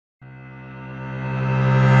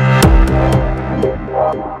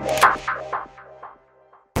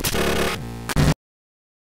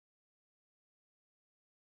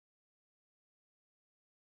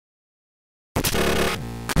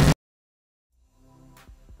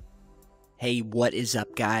Hey, what is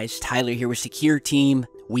up, guys? Tyler here with Secureteam.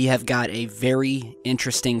 We have got a very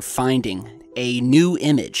interesting finding, a new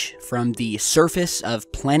image from the surface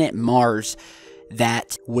of planet Mars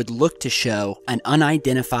that would look to show an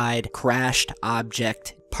unidentified crashed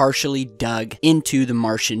object partially dug into the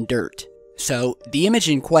Martian dirt. So the image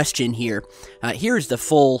in question here, here's the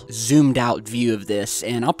full zoomed out view of this,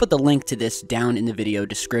 and I'll put the link to this down in the video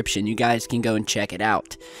description. You guys can go and check it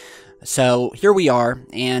out. So here we are,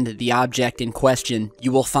 and the object in question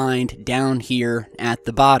you will find down here at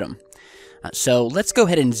the bottom. So let's go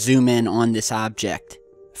ahead and zoom in on this object.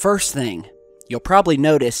 First thing you'll probably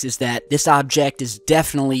notice is that this object is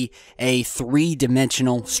definitely a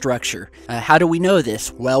three-dimensional structure. How do we know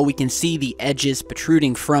this? Well, we can see the edges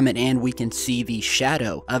protruding from it, and we can see the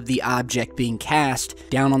shadow of the object being cast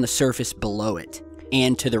down on the surface below it.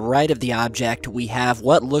 And to the right of the object, we have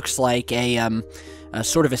what looks like a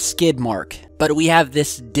sort of a skid mark, but we have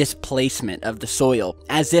this displacement of the soil,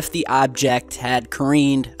 as if the object had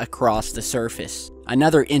careened across the surface.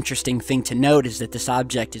 Another interesting thing to note is that this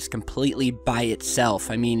object is completely by itself.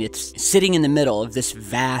 I mean, it's sitting in the middle of this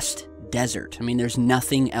vast desert. I mean, there's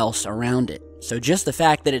nothing else around it. So just the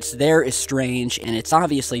fact that it's there is strange, and it's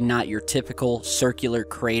obviously not your typical circular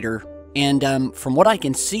crater. And from what I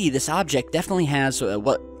can see, this object definitely has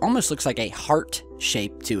what almost looks like a heart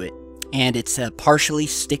shape to it. And it's partially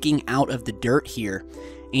sticking out of the dirt here.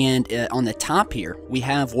 And on the top here, we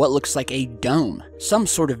have what looks like a dome, some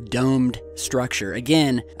sort of domed structure.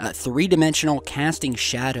 Again, three-dimensional casting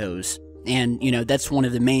shadows. And, you know, that's one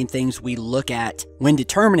of the main things we look at when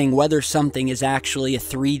determining whether something is actually a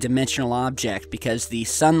three-dimensional object, because the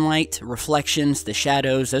sunlight, reflections, the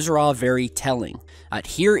shadows, those are all very telling.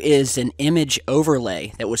 Here is an image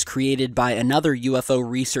overlay that was created by another UFO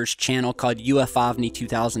research channel called UFOvni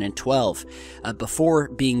 2012. Before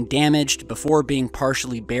being damaged, before being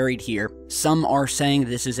partially buried here, some are saying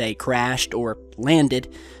this is a crashed or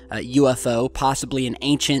landed UFO, possibly an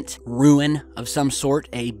ancient ruin of some sort,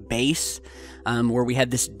 a base, where we have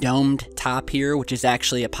this domed top here, which is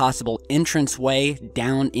actually a possible entranceway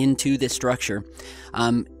down into this structure.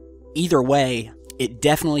 Either way, it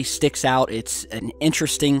definitely sticks out. It's an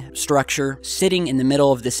interesting structure sitting in the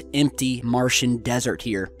middle of this empty Martian desert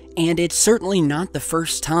here. And it's certainly not the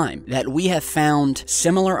first time that we have found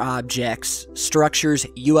similar objects, structures,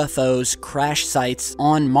 UFOs, crash sites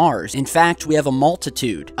on Mars. In fact, we have a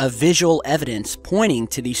multitude of visual evidence pointing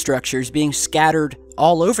to these structures being scattered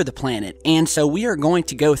all over the planet. And so we are going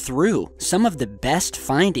to go through some of the best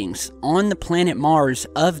findings on the planet Mars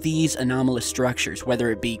of these anomalous structures, whether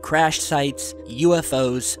it be crash sites,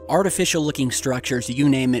 UFOs, artificial looking structures, you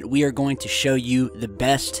name it. We are going to show you the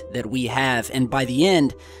best that we have. And by the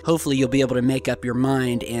end, hopefully you'll be able to make up your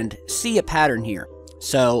mind and see a pattern here.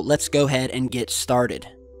 So let's go ahead and get started.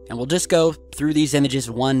 And we'll just go through these images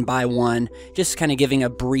one by one, just kind of giving a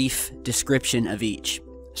brief description of each.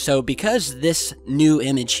 So because this new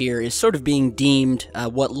image here is sort of being deemed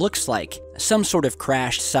what looks like some sort of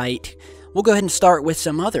crash site, we'll go ahead and start with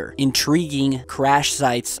some other intriguing crash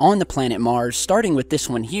sites on the planet Mars, starting with this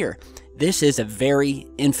one here. This is a very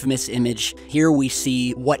infamous image. Here we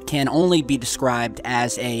see what can only be described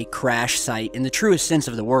as a crash site in the truest sense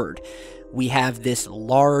of the word. We have this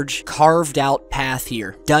large carved out path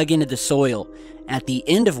here, dug into the soil, at the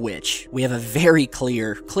end of which we have a very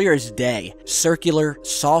clear as day, circular,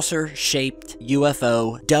 saucer-shaped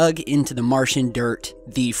UFO dug into the Martian dirt,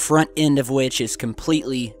 the front end of which is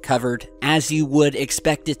completely covered, as you would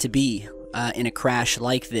expect it to be in a crash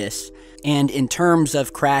like this. And in terms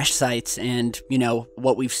of crash sites and, you know,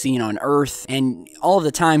 what we've seen on Earth, and all of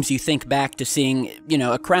the times you think back to seeing, you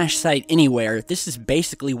know, a crash site anywhere, this is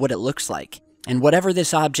basically what it looks like. And whatever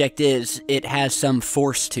this object is, it has some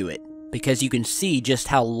force to it, because you can see just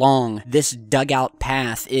how long this dugout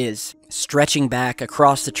path is, stretching back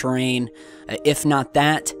across the terrain. If not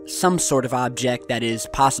that, some sort of object that is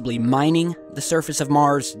possibly mining the surface of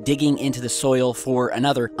Mars, digging into the soil for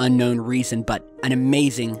another unknown reason, but an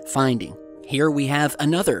amazing finding. Here we have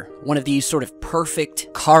another one of these sort of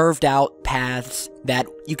perfect carved out paths that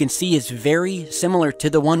you can see is very similar to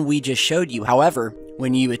the one we just showed you. However,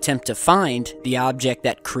 when you attempt to find the object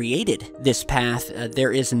that created this path,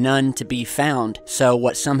 there is none to be found. So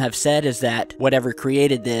what some have said is that whatever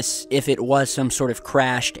created this, if it was some sort of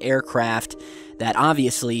crashed aircraft, that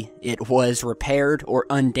obviously it was repaired or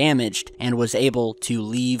undamaged and was able to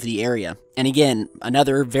leave the area. And again,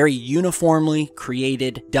 another very uniformly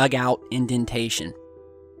created dugout indentation.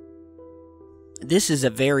 This is a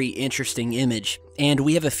very interesting image, and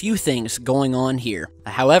we have a few things going on here.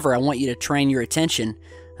 However, I want you to train your attention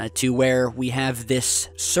to where we have this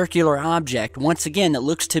circular object, once again, that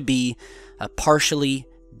looks to be partially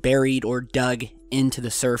buried or dug into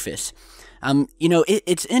the surface.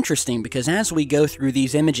 It's interesting because as we go through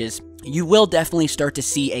these images, you will definitely start to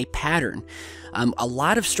see a pattern. A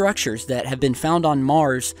lot of structures that have been found on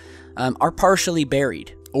Mars are partially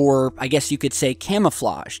buried, or I guess you could say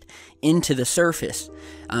camouflaged into the surface.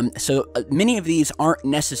 So many of these aren't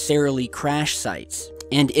necessarily crash sites.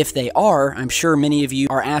 And if they are, I'm sure many of you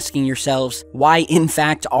are asking yourselves, why in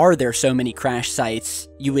fact are there so many crash sites?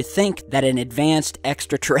 You would think that an advanced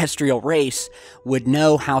extraterrestrial race would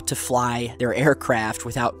know how to fly their aircraft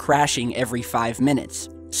without crashing every 5 minutes.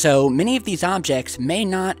 So many of these objects may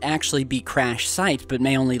not actually be crash sites, but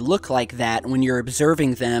may only look like that when you're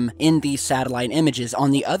observing them in these satellite images.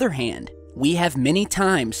 On the other hand, we have many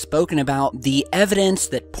times spoken about the evidence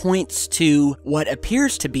that points to what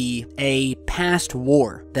appears to be a past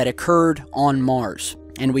war that occurred on Mars.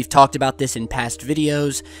 And we've talked about this in past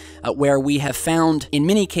videos, where we have found, in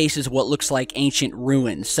many cases, what looks like ancient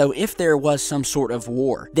ruins. So if there was some sort of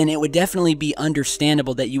war, then it would definitely be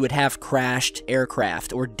understandable that you would have crashed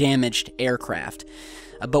aircraft or damaged aircraft.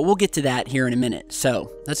 But we'll get to that here in a minute.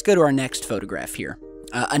 So let's go to our next photograph here.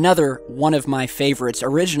 Another one of my favorites,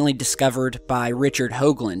 originally discovered by Richard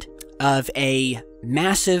Hoagland, of a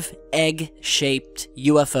massive egg-shaped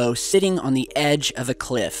UFO sitting on the edge of a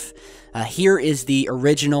cliff. Here is the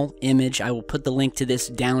original image. I will put the link to this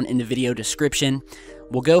down in the video description.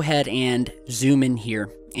 We'll go ahead and zoom in here,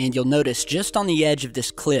 and you'll notice just on the edge of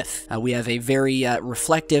this cliff, we have a very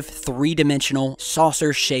reflective, three-dimensional,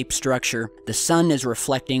 saucer-shaped structure. The sun is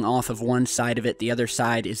reflecting off of one side of it. The other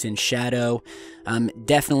side is in shadow.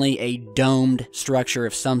 Definitely a domed structure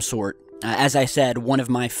of some sort. As I said, one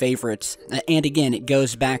of my favorites, and again, it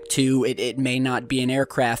goes back to it may not be an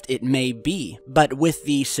aircraft, it may be, but with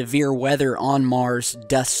the severe weather on Mars,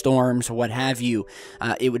 dust storms, what have you,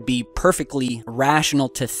 it would be perfectly rational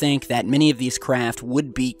to think that many of these craft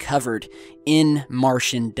would be covered in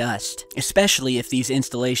Martian dust, especially if these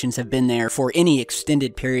installations have been there for any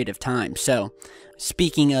extended period of time. So,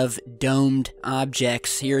 speaking of domed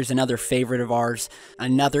objects, here's another favorite of ours.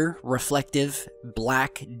 Another reflective,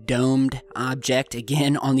 black, domed object,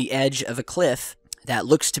 again on the edge of a cliff that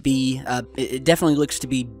looks to be, it definitely looks to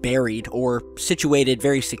be buried or situated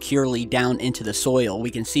very securely down into the soil.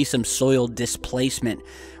 We can see some soil displacement,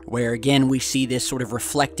 where again we see this sort of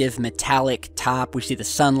reflective metallic top. We see the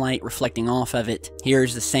sunlight reflecting off of it.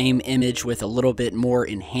 Here's the same image with a little bit more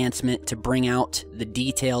enhancement to bring out the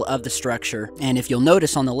detail of the structure. And if you'll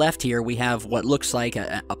notice on the left here, we have what looks like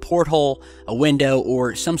a porthole, a window,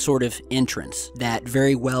 or some sort of entrance that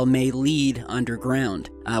very well may lead underground.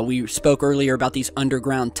 We spoke earlier about these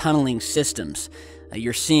underground tunneling systems.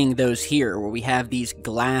 You're seeing those here, where we have these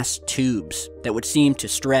glass tubes that would seem to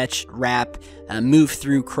stretch, wrap, move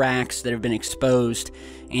through cracks that have been exposed.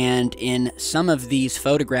 And in some of these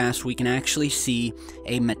photographs, we can actually see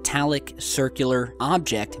a metallic circular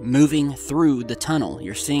object moving through the tunnel.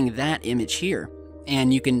 You're seeing that image here.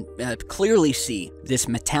 And you can clearly see this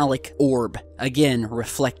metallic orb, again,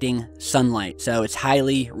 reflecting sunlight. So it's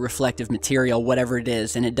highly reflective material, whatever it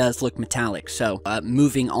is, and it does look metallic. So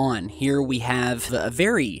moving on, here we have a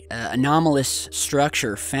very anomalous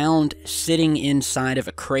structure found sitting inside of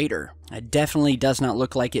a crater. It definitely does not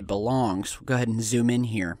look like it belongs. We'll go ahead and zoom in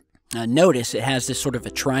here. Notice it has this sort of a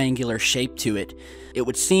triangular shape to it. It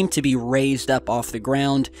would seem to be raised up off the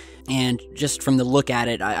ground, and just from the look at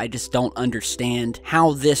it, I just don't understand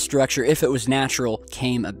how this structure, if it was natural,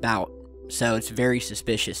 came about. So it's very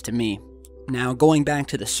suspicious to me. Now, going back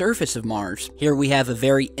to the surface of Mars, here we have a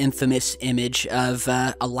very infamous image of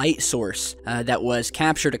a light source that was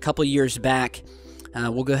captured a couple years back.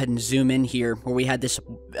 We'll go ahead and zoom in here, where we had this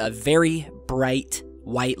very bright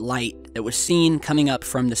white light that was seen coming up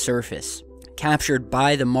from the surface, captured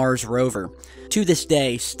by the Mars rover. To this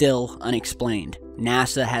day, still unexplained.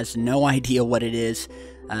 NASA has no idea what it is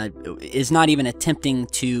not even attempting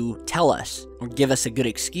to tell us or give us a good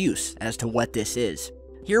excuse as to what this is.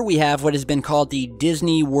 Here we have what has been called the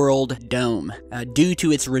Disney World Dome, due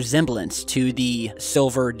to its resemblance to the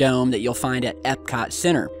silver dome that you'll find at Epcot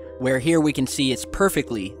Center, where here we can see it's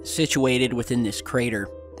perfectly situated within this crater.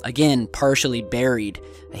 Again, partially buried.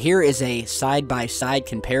 Here is a side-by-side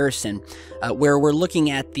comparison where we're looking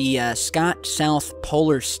at the Scott South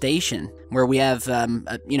Polar Station, where we have a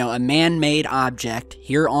man-made object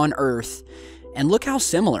here on Earth, and look how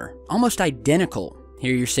similar, almost identical.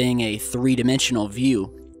 Here you're seeing a three-dimensional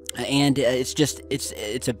view, and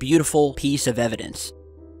it's a beautiful piece of evidence.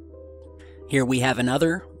 Here we have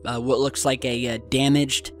another, what looks like a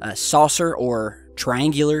damaged saucer or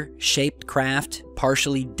triangular shaped craft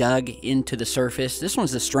partially dug into the surface. This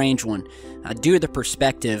one's a strange one. Due to the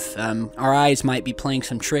perspective, our eyes might be playing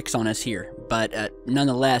some tricks on us here, but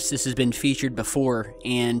nonetheless, this has been featured before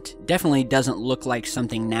and definitely doesn't look like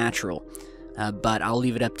something natural. But I'll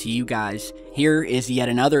leave it up to you guys. Here is yet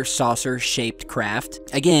another saucer-shaped craft,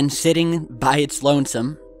 again sitting by its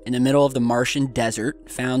lonesome in the middle of the Martian desert,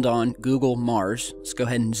 found on Google Mars. Let's go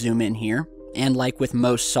ahead and zoom in here. And like with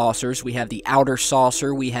most saucers, we have the outer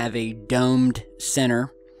saucer, we have a domed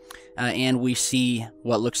center, and we see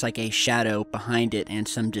what looks like a shadow behind it and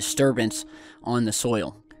some disturbance on the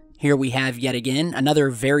soil. Here we have yet again another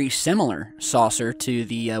very similar saucer to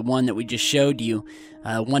the one that we just showed you.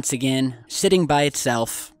 Once again, sitting by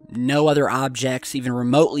itself, no other objects even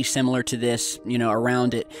remotely similar to this,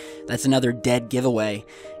 around it. That's another dead giveaway.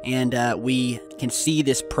 And we can see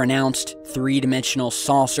this pronounced three-dimensional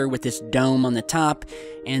saucer with this dome on the top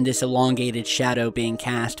and this elongated shadow being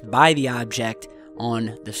cast by the object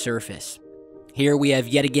on the surface. Here we have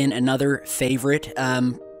yet again another favorite,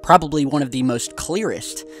 probably one of the most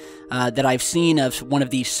clearest that I've seen of one of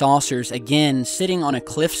these saucers, again, sitting on a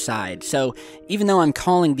cliffside. So even though I'm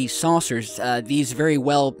calling these saucers, these very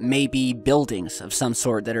well may be buildings of some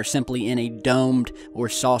sort that are simply in a domed or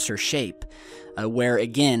saucer shape, where,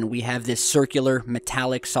 again, we have this circular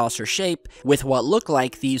metallic saucer shape with what look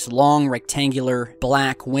like these long rectangular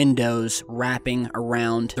black windows wrapping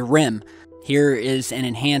around the rim. Here is an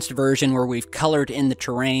enhanced version where we've colored in the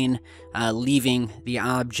terrain, leaving the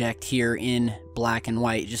object here in black and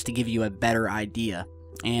white just to give you a better idea.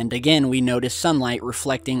 And again, we notice sunlight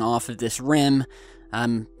reflecting off of this rim.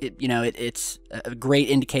 It's a great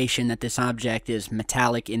indication that this object is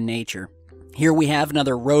metallic in nature. Here we have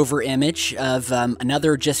another rover image of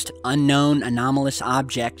another just unknown anomalous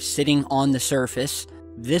object sitting on the surface.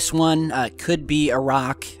 This one could be a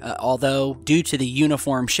rock, although due to the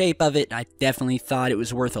uniform shape of it, I definitely thought it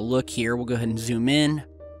was worth a look here. We'll go ahead and zoom in.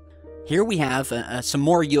 Here we have some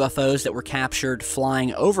more UFOs that were captured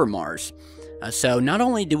flying over Mars. So not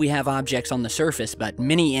only do we have objects on the surface, but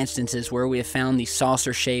many instances where we have found these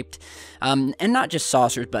saucer-shaped, and not just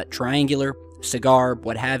saucers, but triangular, cigar,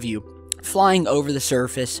 what have you, flying over the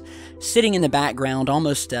surface, sitting in the background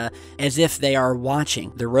almost as if they are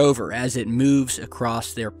watching the rover as it moves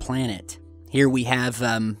across their planet. Here we have,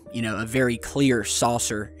 a very clear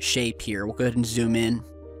saucer shape here. We'll go ahead and zoom in.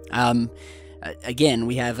 Again,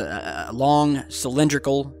 we have a long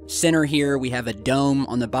cylindrical center here. We have a dome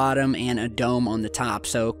on the bottom and a dome on the top.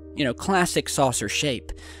 So, classic saucer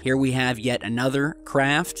shape. Here we have yet another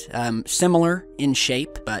craft, similar in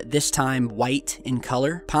shape, but this time white in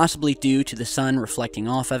color, possibly due to the sun reflecting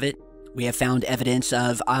off of it. We have found evidence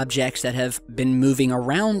of objects that have been moving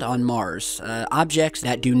around on Mars, objects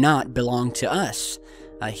that do not belong to us.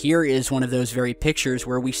 Here is one of those very pictures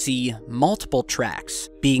where we see multiple tracks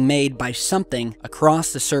being made by something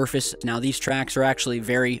across the surface. Now, these tracks are actually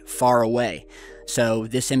very far away. So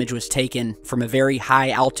this image was taken from a very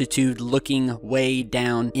high altitude looking way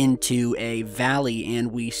down into a valley,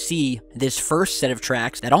 and we see this first set of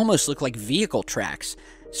tracks that almost look like vehicle tracks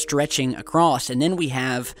stretching across, and then we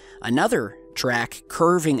have another track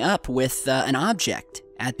curving up with an object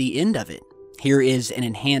at the end of it. Here is an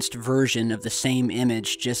enhanced version of the same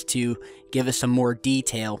image just to give us some more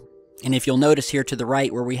detail. And if you'll notice here to the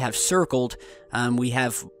right where we have circled, we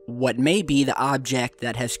have what may be the object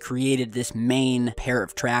that has created this main pair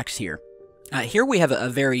of tracks here. Here we have a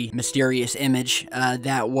very mysterious image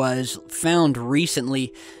that was found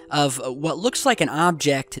recently of what looks like an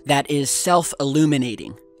object that is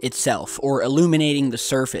self-illuminating itself, or illuminating the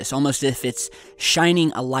surface, almost as if it's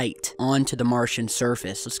shining a light onto the Martian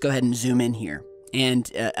surface. Let's go ahead and zoom in here.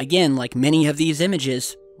 And again, like many of these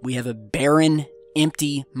images, we have a barren,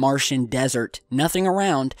 empty Martian desert, nothing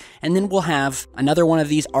around, and then we'll have another one of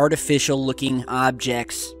these artificial-looking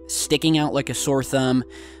objects sticking out like a sore thumb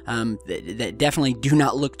that definitely do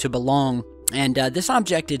not look to belong. And this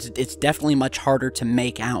object, it's definitely much harder to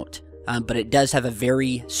make out. But it does have a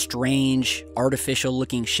very strange,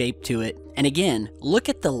 artificial-looking shape to it. And again, look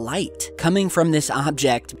at the light coming from this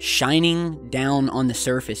object shining down on the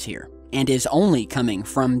surface here, and is only coming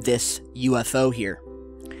from this UFO here.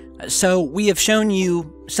 So we have shown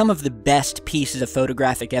you some of the best pieces of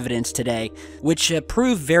photographic evidence today, which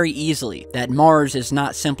prove very easily that Mars is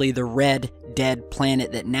not simply the red, dead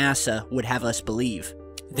planet that NASA would have us believe.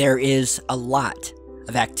 There is a lot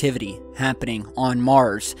of activity happening on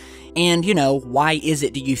Mars. And, why is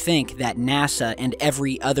it, do you think, that NASA and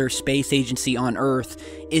every other space agency on Earth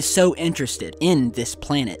is so interested in this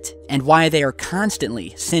planet? And why they are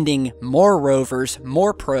constantly sending more rovers,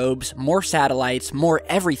 more probes, more satellites, more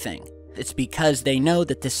everything It's because they know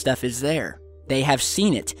that this stuff is there. They have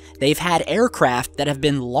seen it. They've had aircraft that have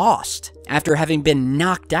been lost after having been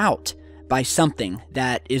knocked out by something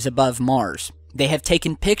that is above Mars. They have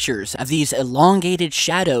taken pictures of these elongated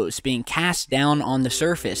shadows being cast down on the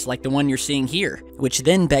surface, like the one you're seeing here, which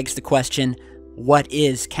then begs the question, what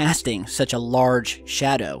is casting such a large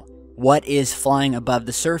shadow? What is flying above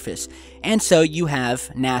the surface? And so you have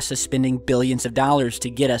NASA spending billions of dollars to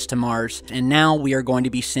get us to Mars, and now we are going to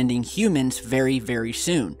be sending humans very, very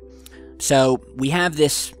soon. So we have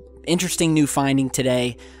this interesting new finding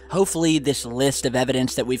today. Hopefully this list of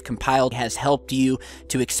evidence that we've compiled has helped you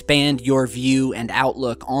to expand your view and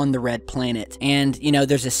outlook on the red planet. And, you know,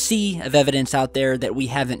 there's a sea of evidence out there that we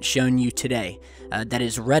haven't shown you today that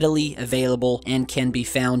is readily available and can be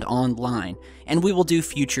found online. And we will do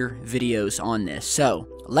future videos on this. So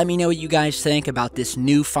let me know what you guys think about this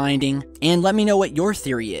new finding, and let me know what your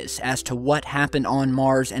theory is as to what happened on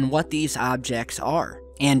Mars and what these objects are.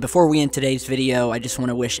 And before we end today's video, I just want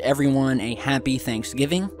to wish everyone a happy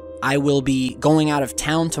Thanksgiving. I will be going out of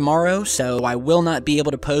town tomorrow, so I will not be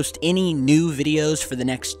able to post any new videos for the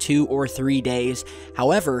next 2 or 3 days.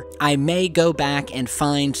 However, I may go back and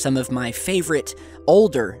find some of my favorite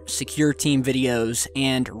older Secureteam videos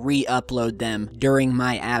and re-upload them during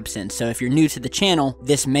my absence. So if you're new to the channel,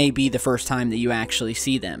 this may be the first time that you actually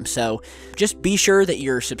see them. So just be sure that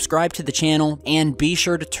you're subscribed to the channel and be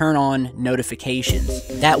sure to turn on notifications.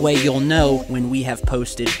 That way you'll know when we have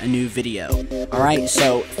posted a new video. Alright,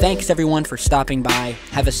 so thanks everyone for stopping by.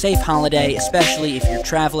 Have a safe holiday, especially if you're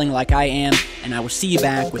traveling like I am, and I will see you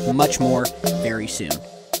back with much more very soon.